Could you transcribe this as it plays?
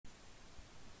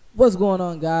What's going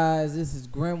on, guys? This is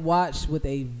Grim Watch with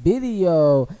a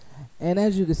video, and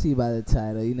as you can see by the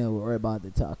title, you know what we're about to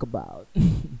talk about.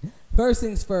 First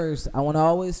things first, I want to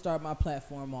always start my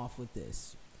platform off with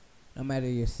this. No matter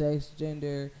your sex,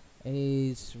 gender,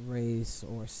 age, race,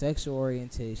 or sexual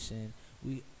orientation,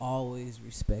 we always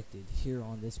respect it here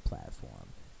on this platform,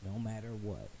 no matter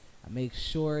what. I make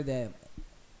sure that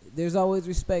there's always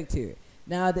respect here.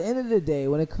 Now, at the end of the day,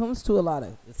 when it comes to a lot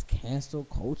of this cancel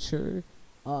culture,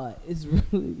 it's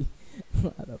really a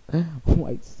lot of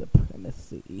white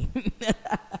supremacy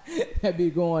that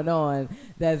be going on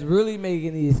that's really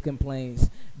making these complaints,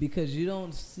 because you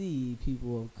don't see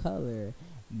people of color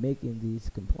making these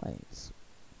complaints,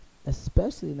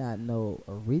 especially not no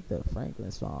Aretha Franklin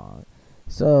song.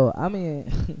 So, I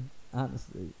mean,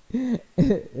 honestly,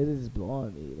 it is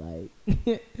blowing me,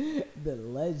 like, the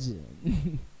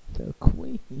legend, the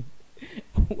queen.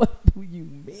 What do you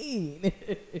mean?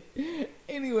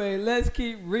 Anyway, let's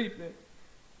keep reading.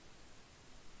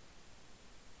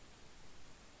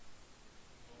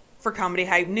 For Comedy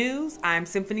Hype News, I'm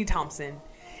Symphony Thompson.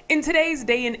 In today's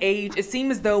day and age, it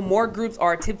seems as though more groups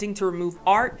are attempting to remove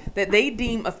art that they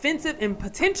deem offensive and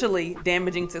potentially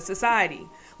damaging to society.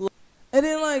 And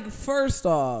then, like, first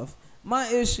off, my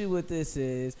issue with this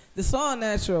is the song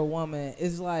Natural Woman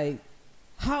is like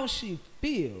how she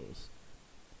feels.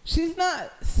 She's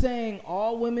not saying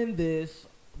all women this,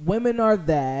 women are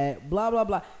that, blah, blah,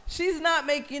 blah. She's not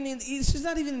making any, she's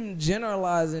not even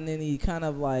generalizing any kind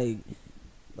of like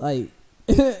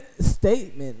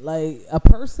statement. Like, a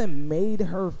person made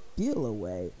her feel a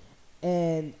way,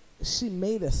 and she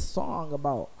made a song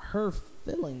about her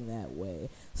feeling that way.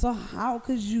 So how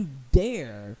could you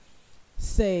dare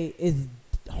say it's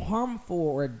harmful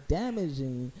or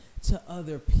damaging to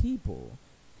other people?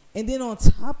 And then on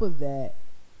top of that,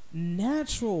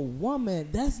 Natural Woman,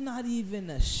 that's not even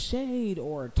a shade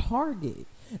or a target.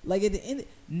 Like, at the end,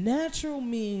 natural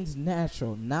means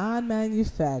natural,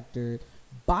 non-manufactured,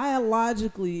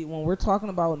 biologically. When we're talking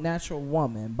about Natural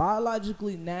Woman,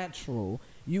 biologically natural,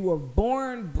 you were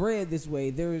born bred this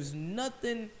way. There is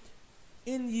nothing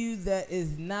in you that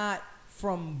is not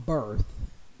from birth.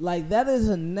 Like, that is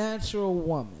a natural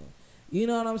woman. You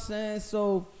know what I'm saying?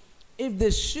 So if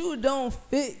the shoe don't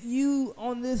fit you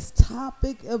on this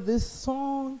topic of this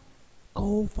song,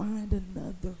 go find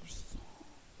another song.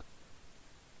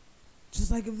 Just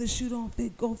like if the shoe don't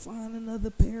fit, go find another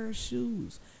pair of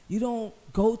shoes. You don't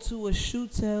go to a shoe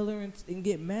tailor and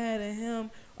get mad at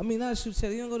him. I mean, not a shoe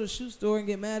tailor. You don't go to a shoe store and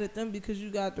get mad at them because you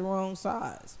got the wrong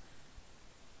size.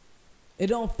 It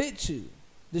don't fit you.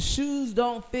 The shoes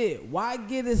don't fit. Why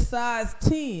get a size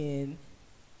 10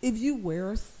 if you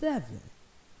wear a 7?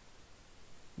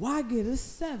 Why get a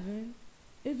 7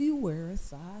 if you wear a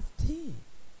size 10?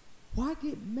 Why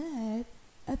get mad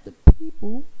at the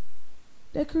people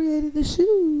that created the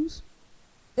shoes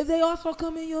if they also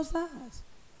come in your size?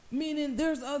 Meaning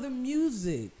there's other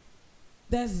music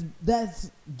that's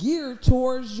geared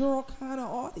towards your kind of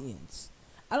audience.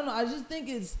 I don't know. I just think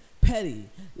it's petty.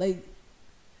 Like,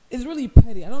 it's really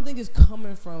petty. I don't think it's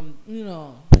coming from, you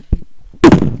know,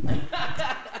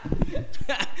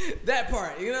 that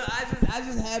part. You know, I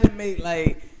just had to make,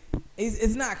 like,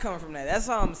 it's not coming from that. That's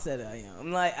how I'm set up. You know,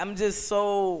 I'm like, I'm just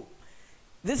so.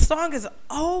 This song is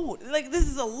old. Like, this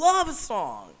is a love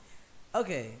song.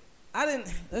 Okay,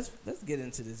 let's get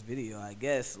into this video, I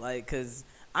guess. Like, cause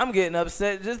I'm getting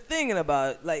upset just thinking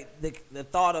about, like, the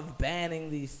thought of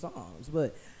banning these songs,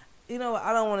 but. You know,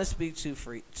 I don't want to speak too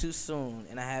soon,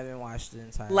 and I haven't watched the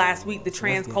entire. Last week, the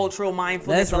Transcultural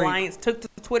Mindfulness Alliance took to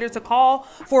Twitter to call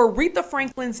for Aretha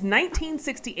Franklin's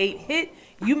 1968 hit,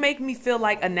 You Make Me Feel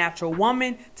Like a Natural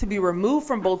Woman, to be removed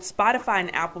from both Spotify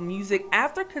and Apple Music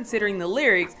after considering the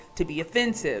lyrics to be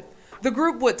offensive. The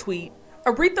group would tweet,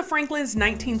 Aretha Franklin's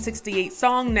 1968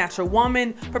 song, Natural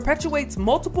Woman, perpetuates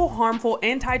multiple harmful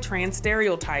anti-trans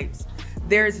stereotypes.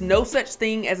 There is no such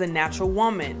thing as a natural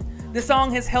woman. The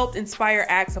song has helped inspire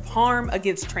acts of harm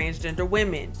against transgender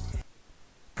women.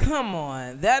 Come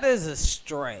on, that is a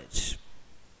stretch.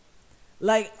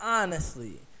 Like,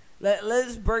 honestly,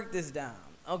 let's break this down.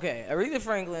 Okay, Aretha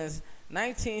Franklin's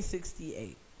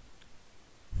 1968.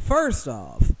 First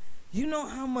off, you know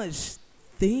how much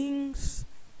things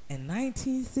in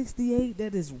 1968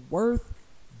 that is worth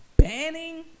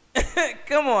banning?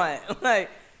 Come on, like,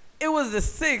 it was the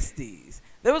 60s.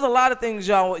 There was a lot of things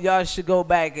y'all should go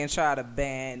back and try to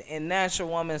ban, and Natural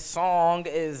Woman's song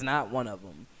is not one of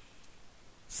them.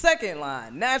 Second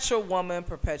line, Natural Woman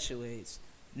perpetuates.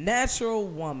 Natural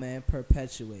Woman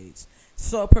perpetuates.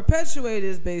 So perpetuate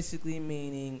is basically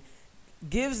meaning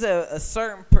gives a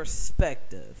certain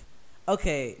perspective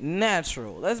Okay,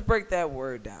 natural. Let's break that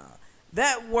word down.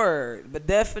 That word, the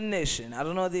definition, I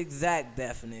don't know the exact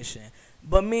definition,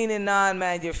 but meaning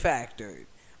non-manufactured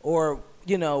or,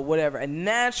 whatever. A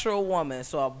natural woman,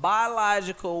 so a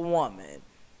biological woman.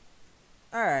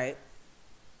 All right.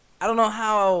 I don't know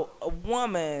how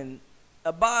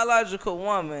a biological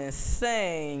woman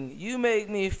saying, you make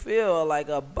me feel like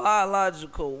a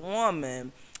biological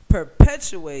woman,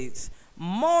 perpetuates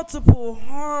multiple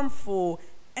harmful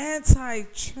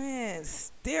anti-trans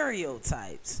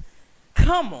stereotypes.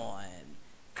 Come on.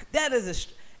 That is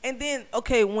and then,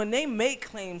 okay, when they make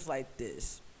claims like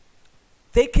this,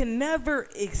 they can never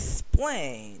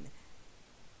explain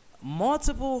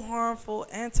multiple harmful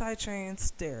anti-trans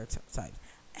stereotypes.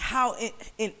 How,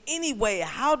 in any way,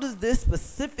 how does this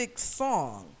specific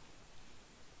song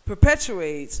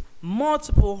perpetuates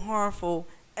multiple harmful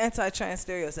anti-trans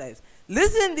stereotypes?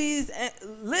 List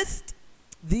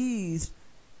these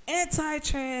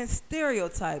anti-trans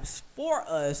stereotypes for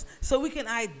us so we can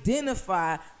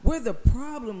identify where the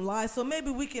problem lies, so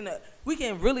maybe we can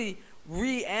really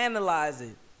reanalyze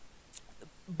it.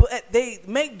 But they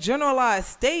make generalized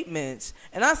statements,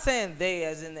 and I'm saying they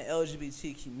as in the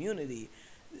LGBT community,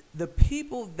 the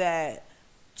people that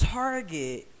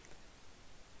target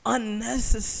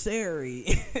unnecessary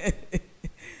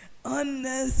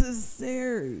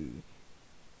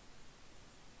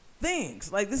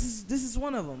things. Like this is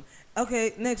one of them.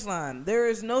 Okay, next line. There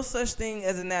is no such thing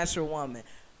as a natural woman.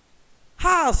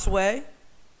 How, Sway?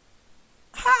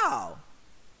 How?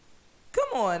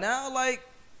 Come on now, like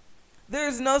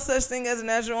there's no such thing as a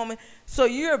natural woman. So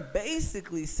you're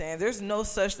basically saying there's no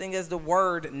such thing as the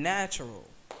word natural.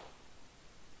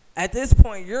 At this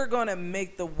point, you're going to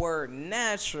make the word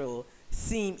natural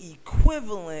seem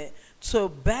equivalent to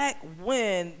back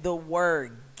when the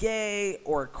word gay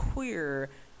or queer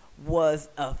was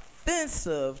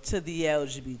offensive to the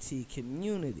LGBT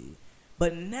community.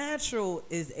 But natural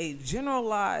is a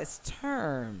generalized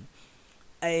term,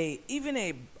 even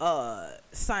a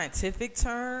scientific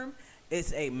term.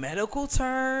 It's a medical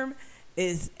term.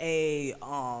 It's a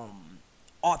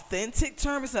authentic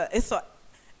term.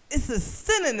 It's a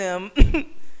synonym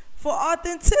for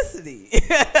authenticity.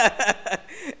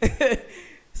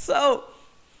 So,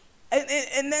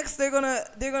 and next they're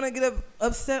gonna get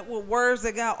upset with words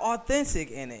that got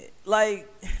authentic in it. Like,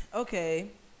 okay,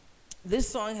 this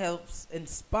song helps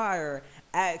inspire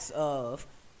acts of.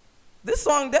 This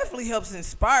song definitely helps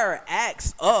inspire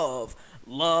acts of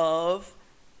love.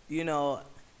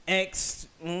 X.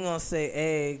 I'm gonna say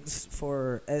eggs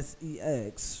for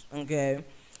sex. Okay,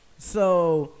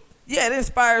 so. Yeah, it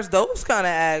inspires those kind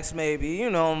of acts, maybe.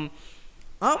 I'm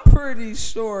pretty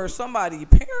sure somebody's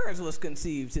parents was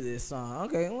conceived to this song.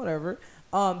 Okay, whatever.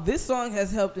 This song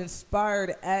has helped inspire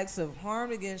the acts of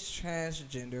harm against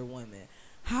transgender women.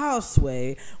 How,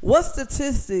 Sway? What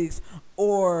statistics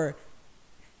or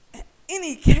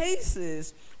any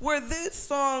cases where this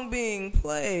song being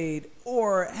played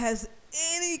or has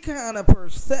any kind of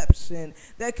perception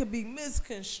that could be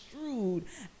misconstrued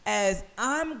as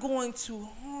I'm going to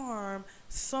harm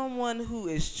someone who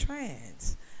is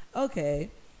trans? Okay.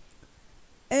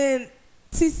 And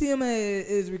TCMA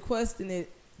is requesting it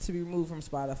to be removed from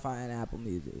Spotify and Apple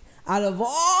Music. Out of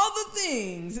all the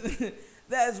things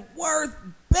that's worth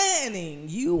banning,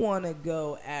 you want to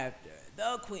go after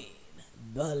the queen,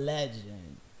 the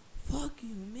legend. Fuck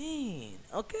you mean?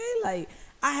 Okay? Like,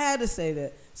 I had to say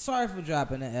that. Sorry for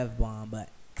dropping the F-bomb, but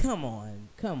come on.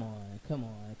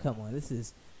 This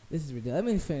is ridiculous. Let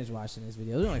me finish watching this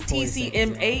video. Only 40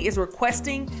 TCMA is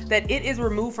requesting that it is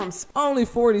removed from only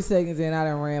 40 seconds in. I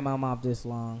done ran my mouth this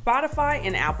long. Spotify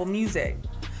and Apple Music.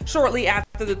 Shortly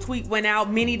after the tweet went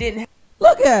out, many didn't.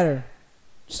 Look at her.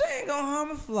 She ain't gonna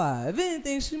harm a fly. If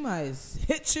anything, she might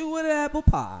hit you with an apple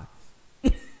pie.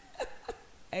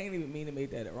 I ain't even mean to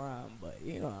make that a rhyme, but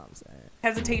you know what I'm saying.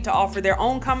 Hesitate to offer their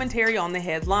own commentary on the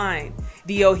headline.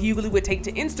 D.L. Hughley would take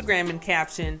to Instagram and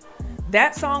caption,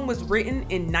 "That song was written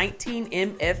in 19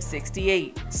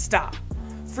 MF68. Stop.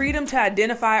 Freedom to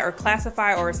identify or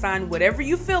classify or assign whatever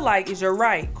you feel like is your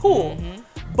right. Cool.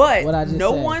 But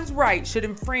no one's right should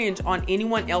infringe on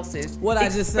anyone else's,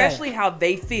 especially how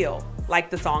they feel," like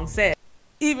the song said.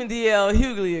 Even D.L.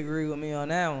 Hughley agreed with me on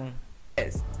that one.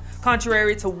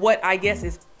 Contrary to what I guess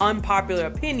is unpopular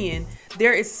opinion,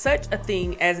 there is such a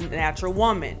thing as a natural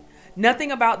woman.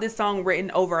 Nothing about this song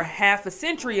written over half a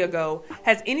century ago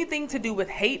has anything to do with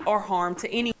hate or harm to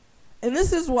anyone. And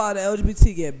this is why the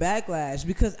LGBT get backlash,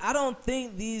 because I don't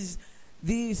think these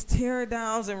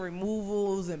teardowns and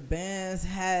removals and bans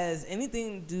has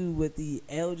anything to do with the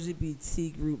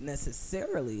LGBT group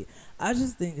necessarily. I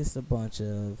just think it's a bunch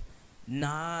of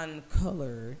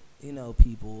non-color,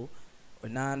 people or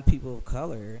non-people of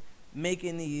color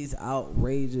making these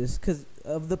outrageous because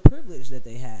of the privilege that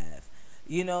they have.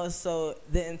 So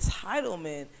the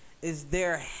entitlement is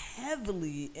there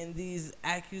heavily in these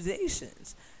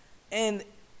accusations. And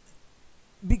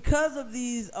because of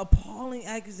these appalling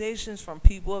accusations from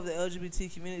people of the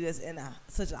LGBT community that's in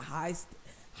such a high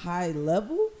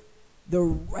level, the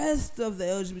rest of the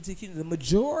LGBT community, the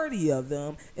majority of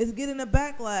them, is getting a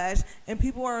backlash, and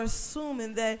people are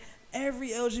assuming that every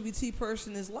LGBT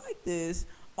person is like this,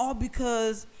 all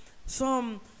because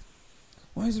some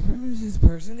white supremacist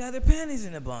person got their panties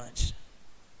in a bunch.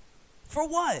 For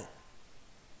what?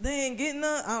 They ain't getting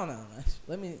none. I don't know.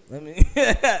 Let me let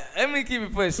me keep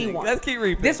it pushing. Let's keep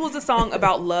repeating. This was a song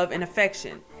about love and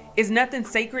affection. Is nothing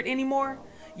sacred anymore?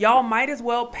 Y'all might as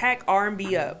well pack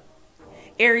R&B up.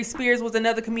 Ari Spears was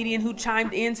another comedian who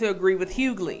chimed in to agree with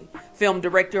Hughley. Film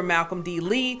director Malcolm D.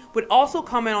 Lee would also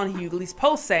comment on Hughley's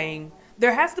post saying,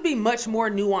 "There has to be much more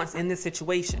nuance in this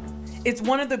situation. It's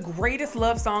one of the greatest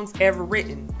love songs ever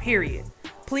written, period.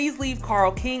 Please leave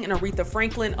Carl King and Aretha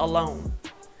Franklin alone."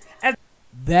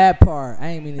 That part, I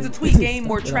ain't mean as the tweet gained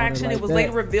more traction, it was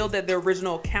later revealed that the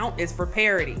original account is for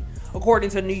parody.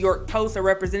 According to New York Post, a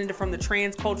representative from the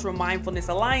Transcultural Mindfulness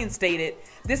Alliance stated,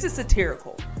 "This is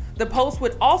satirical." The Post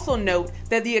would also note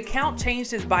that the account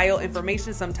changed its bio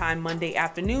information sometime Monday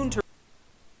afternoon to...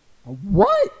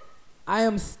 What? I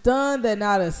am stunned that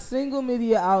not a single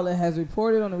media outlet has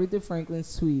reported on Aretha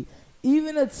Franklin's tweet,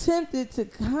 even attempted to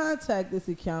contact this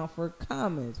account for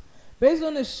comments. Based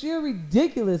on the sheer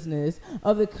ridiculousness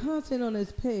of the content on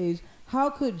this page,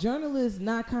 how could journalists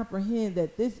not comprehend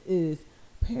that this is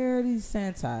parody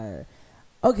satire?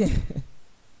 Okay.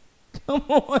 Come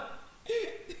on.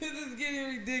 This is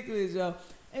getting ridiculous, y'all.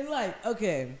 And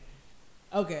okay,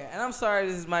 and I'm sorry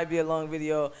this might be a long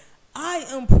video. I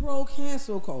am pro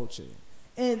cancel culture.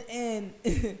 And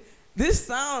this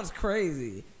sounds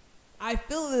crazy. I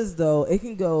feel as though it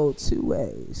can go two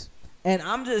ways. And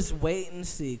I'm just waiting to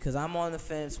see because I'm on the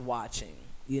fence watching,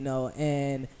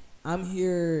 and I'm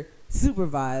here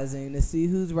supervising to see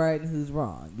who's right and who's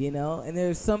wrong, And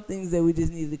there's some things that we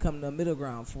just need to come to a middle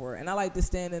ground for, and I like to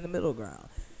stand in the middle ground.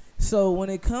 So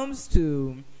when it comes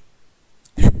to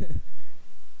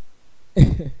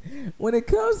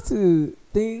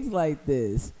things like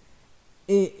this,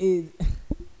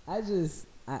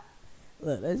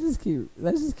 let's just keep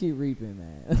reaping,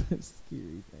 man. Let's just keep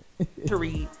reaping. To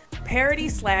read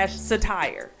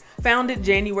parody/satire, founded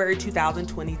January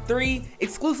 2023,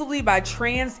 exclusively by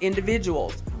trans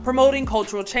individuals, promoting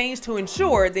cultural change to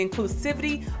ensure the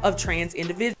inclusivity of trans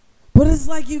individuals. But it's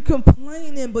like you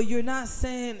complaining, but you're not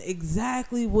saying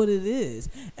exactly what it is.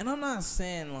 And I'm not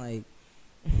saying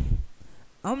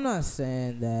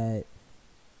that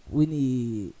we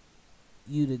need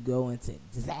you to go into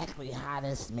exactly how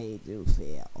this made you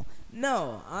feel.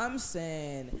 No, I'm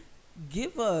saying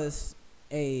give us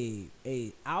a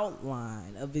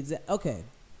outline of okay.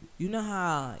 You know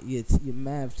how your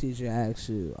math teacher asks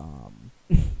you,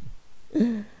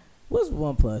 what's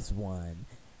 1 + 1?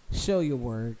 Show your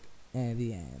work and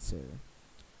the answer.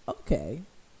 Okay,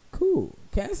 cool.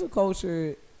 Cancel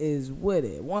culture is with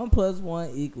it. 1 +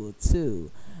 1 =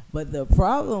 2. But the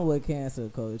problem with cancel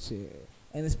culture,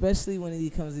 and especially when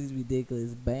it comes to these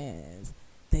ridiculous bands,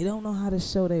 they don't know how to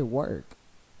show their work.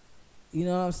 You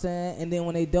know what I'm saying? And then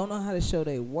when they don't know how to show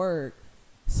their work,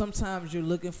 sometimes you're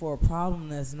looking for a problem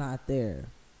that's not there.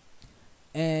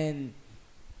 And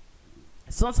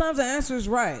sometimes the answer is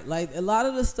right. Like a lot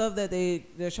of the stuff that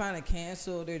they're trying to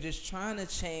cancel, they're just trying to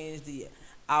change the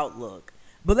outlook.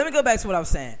 But let me go back to what I was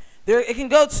saying. It can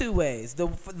go two ways. The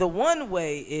one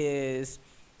way is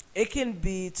it can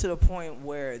be to the point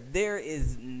where there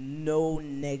is no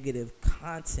negative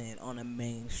content on a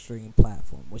mainstream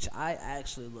platform, which I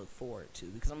actually look forward to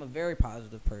because I'm a very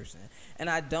positive person. And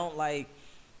I don't like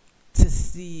to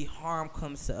see harm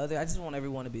comes to others. I just want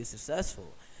everyone to be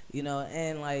successful,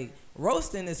 and like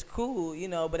roasting is cool,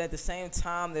 but at the same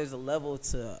time, there's a level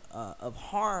of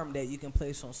harm that you can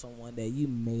place on someone that you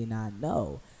may not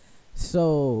know.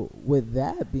 So with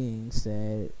that being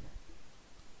said,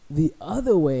 the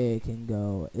other way it can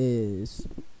go is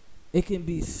it can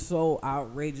be so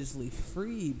outrageously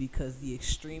free because the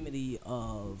extremity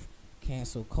of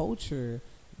cancel culture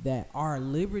that our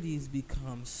liberties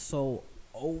become so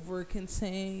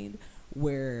over-contained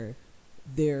where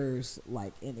there's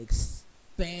like an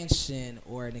expansion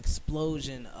or an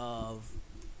explosion of,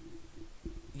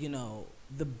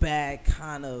 the bad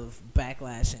kind of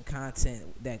backlash and content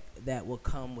that will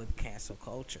come with cancel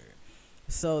culture.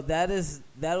 So those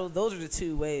are the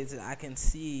two ways that I can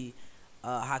see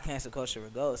how cancel culture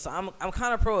would go. So I'm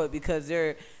kind of pro it because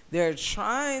they're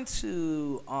trying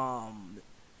to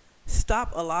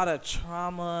stop a lot of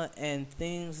trauma and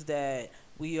things that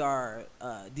we are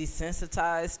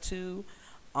desensitized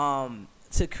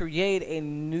to create a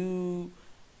new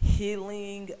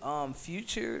healing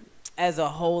future as a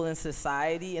whole in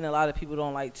society. And a lot of people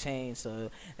don't like change, so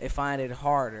they find it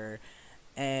harder.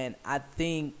 And I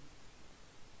think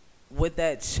with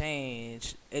that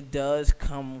change, it does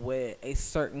come with a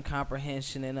certain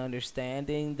comprehension and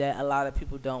understanding that a lot of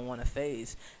people don't want to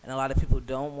face, and a lot of people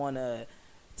don't want to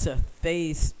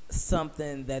face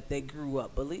something that they grew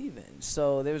up believing.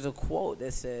 So there's a quote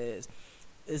that says,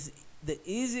 "Is the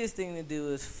easiest thing to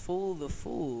do is fool the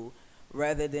fool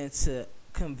rather than to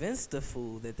convince the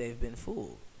fool that they've been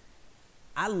fooled."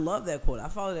 I love that quote. I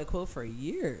followed that quote for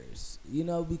years,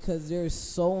 because there's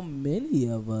so many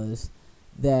of us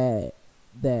that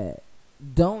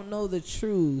don't know the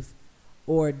truth,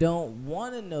 or don't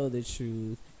want to know the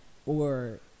truth,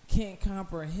 or can't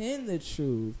comprehend the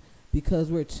truth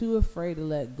because we're too afraid to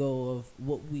let go of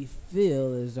what we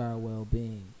feel is our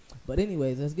well-being. But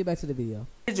anyways, let's get back to the video.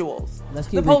 Individuals.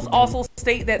 The post also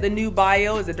state that the new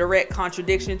bio is a direct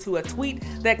contradiction to a tweet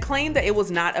that claimed that it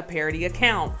was not a parody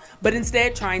account, but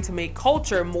instead trying to make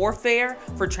culture more fair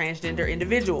for transgender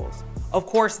individuals. Of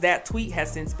course, that tweet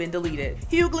has since been deleted.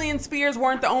 Hughley and Spears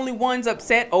weren't the only ones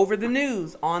upset over the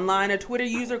news. Online, a Twitter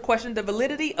user questioned the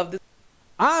validity of the...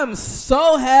 I'm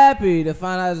so happy to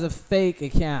find out it's a fake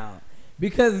account,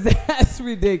 because that's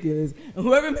ridiculous. And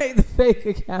whoever made the fake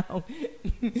account,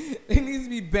 it needs to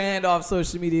be banned off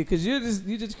social media, because you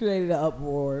just created an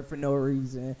uproar for no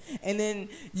reason. And then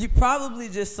you probably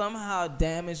just somehow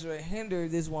damaged or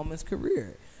hindered this woman's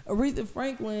career. Aretha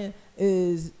Franklin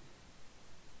is...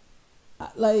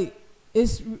 okay,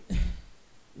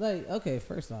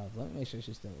 first off, let me make sure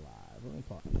she's still alive. Let me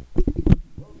pause.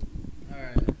 All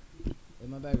right.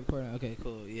 Am I back recording? Okay,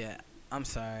 cool. Yeah. I'm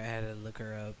sorry. I had to look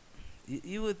her up.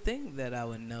 You would think that I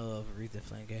would know if Aretha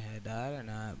Franklin had died or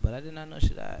not, but I did not know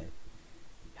she died.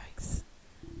 Yikes.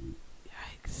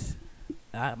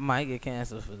 I might get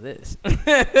canceled for this.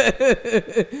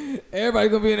 Everybody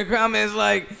gonna be in the comments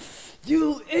like,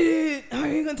 "You idiot! Are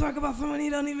you gonna talk about someone you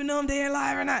don't even know if they're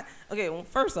alive or not?" Okay, well,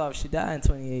 first off, she died in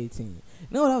 2018. You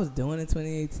know what I was doing in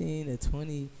 2018 to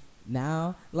 20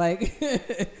 now? Like,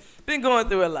 been going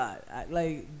through a lot.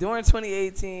 During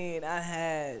 2018,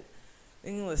 I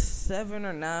think it was 7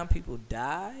 or 9 people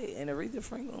die, and Aretha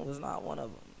Franklin was not one of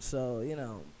them. So,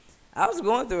 I was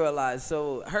going through a lot.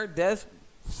 So her death,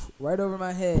 right over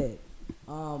my head.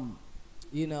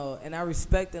 And I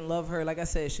respect and love her. Like I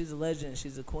said, she's a legend.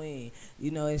 She's a queen.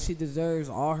 And she deserves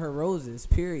all her roses,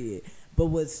 period. But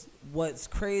what's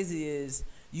crazy is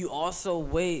you also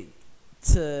wait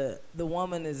till the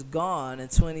woman is gone in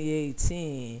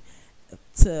 2018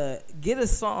 to get a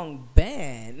song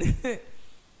banned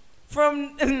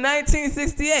from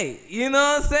 1968. You know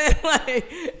what I'm saying? Like,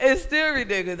 it's still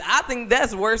ridiculous. I think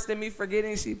that's worse than me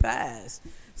forgetting she passed.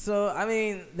 So, I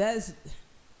mean, let's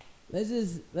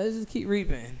just keep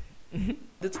reaping.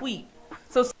 The tweet.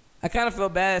 So I kind of feel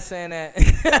bad saying that.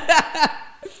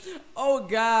 Oh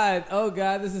God,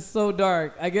 this is so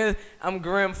dark. I guess I'm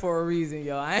grim for a reason,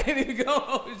 yo. I didn't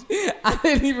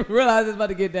even realize it's about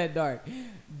to get that dark.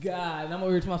 God, and I'm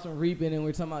over here talking about some reaping, and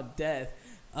we're talking about death.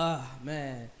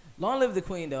 Man, long live the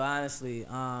queen, though. Honestly,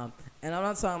 and I'm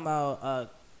not talking about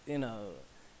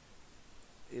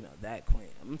that queen.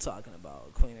 I'm talking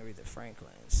about Queen Aretha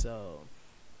Franklin. So.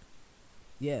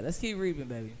 Yeah, let's keep reaping,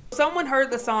 baby. Someone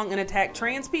heard the song and attacked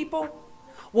trans people?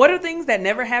 What are things that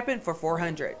never happened for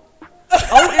 400?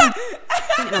 OMG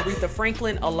Aretha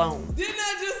Franklin alone. Didn't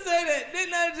I just say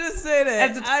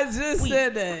that? I just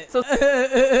said that. So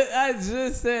I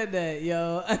just said that,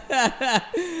 yo.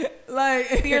 Like,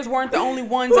 Spears weren't the only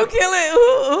ones who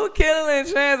killing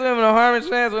trans women or harming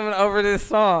trans women over this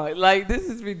song. Like, this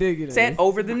is ridiculous. Set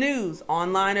over the news.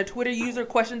 Online, a Twitter user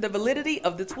questioned the validity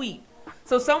of the tweet.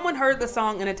 So someone heard the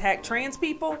song and attacked trans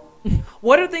people?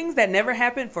 What are things that never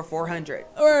happened for 400?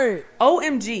 All right.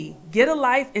 OMG, get a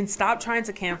life and stop trying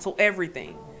to cancel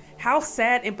everything. How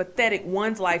sad and pathetic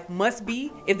one's life must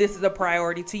be if this is a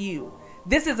priority to you.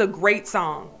 This is a great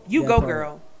song. You go,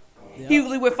 girl. Yep.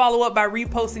 Hughley would follow up by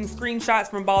reposting screenshots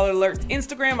from Baller Alert's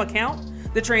Instagram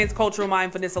account. The Transcultural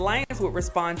Mindfulness Alliance would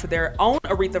respond to their own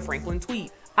Aretha Franklin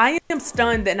tweet. I am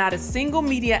stunned that not a single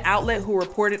media outlet who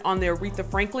reported on the Aretha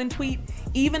Franklin tweet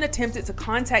even attempted to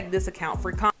contact this account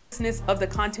for consciousness of the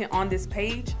content on this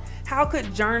page. How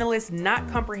could journalists not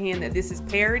comprehend that this is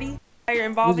parody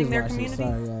involving their community?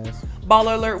 Sorry, guys.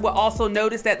 Baller Alert will also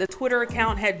notice that the Twitter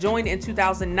account had joined in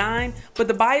 2009, but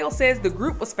the bio says the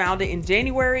group was founded in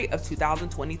January of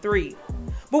 2023.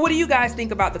 But what do you guys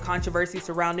think about the controversy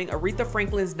surrounding Aretha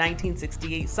Franklin's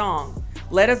 1968 song?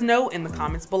 Let us know in the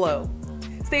comments below.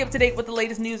 Stay up to date with the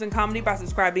latest news and comedy by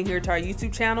subscribing here to our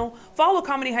YouTube channel, follow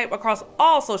Comedy Hype across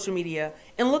all social media,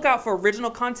 and look out for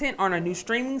original content on our new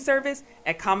streaming service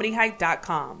at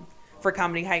comedyhype.com. For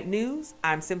Comedy Hype News,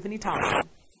 I'm Symphony Thompson.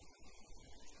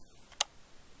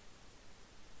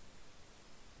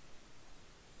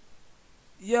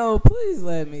 Yo, please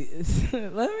let me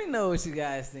know what you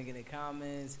guys think in the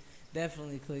comments.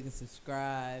 Definitely click and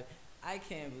subscribe. I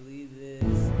can't believe this.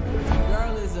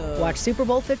 Regardless of watch Super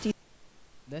Bowl 50.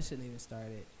 That shouldn't even start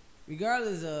it.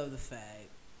 Regardless of the fact,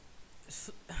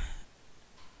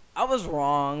 I was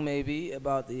wrong maybe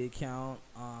about the account,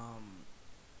 or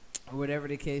whatever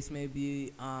the case may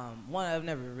be. One, I've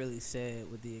never really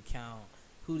said with the account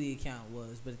who the account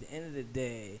was, but at the end of the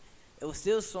day, it was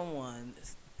still someone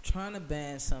trying to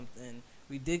ban something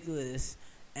ridiculous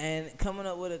and coming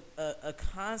up with a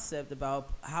concept about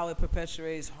how it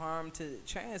perpetuates harm to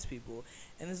trans people.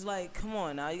 And it's like, come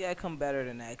on, now you gotta come better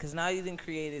than that, because now you done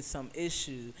created some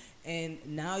issue, and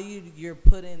now you're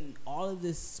putting all of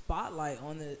this spotlight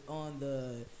on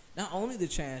the not only the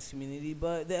trans community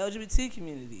but the LGBT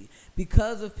community,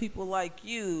 because of people like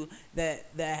you that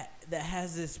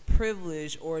has this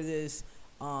privilege, or this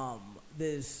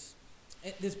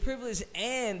privilege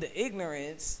and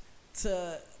ignorance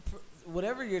to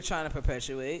whatever you're trying to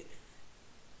perpetuate.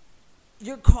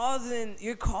 You're causing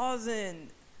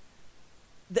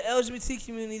the LGBT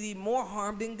community more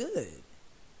harm than good.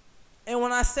 And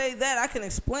when I say that, I can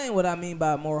explain what I mean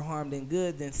by more harm than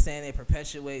good than saying it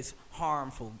perpetuates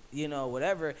harmful,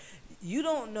 whatever. You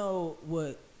don't know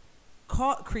what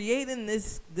creating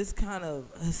this kind of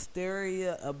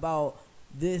hysteria about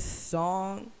this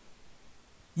song.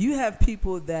 You have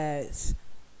people that's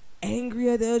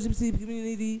angry at the LGBT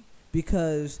community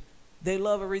because they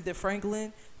love Aretha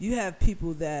Franklin. You have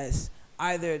people that's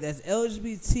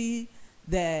LGBT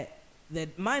that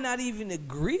might not even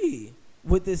agree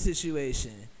with this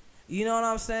situation. You know what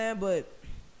I'm saying? But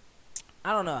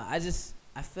I don't know.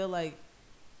 I feel like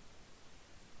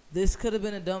this could have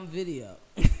been a dumb video.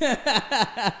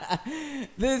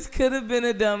 This could have been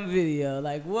a dumb video.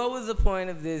 Like, what was the point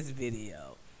of this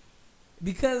video?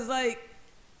 Because, like,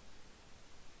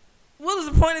 what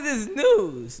was the point of this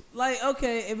news? Like,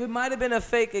 okay, if it might have been a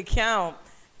fake account,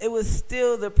 it was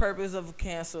still the purpose of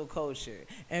cancel culture.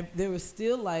 And there were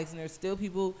still likes, and there's still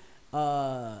people,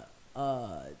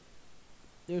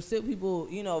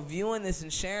 viewing this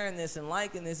and sharing this and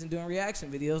liking this and doing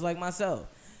reaction videos like myself.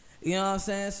 You know what I'm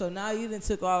saying? So now you done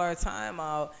took all our time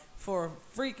out for a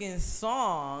freaking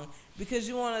song because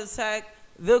you want to attack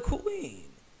the queen.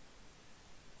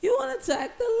 You want to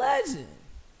attack the legend.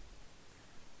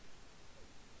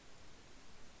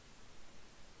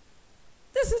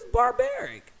 This is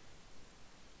barbaric.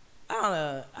 I don't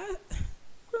know.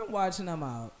 I'm watching. I'm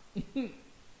out.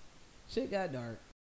 Shit got dark.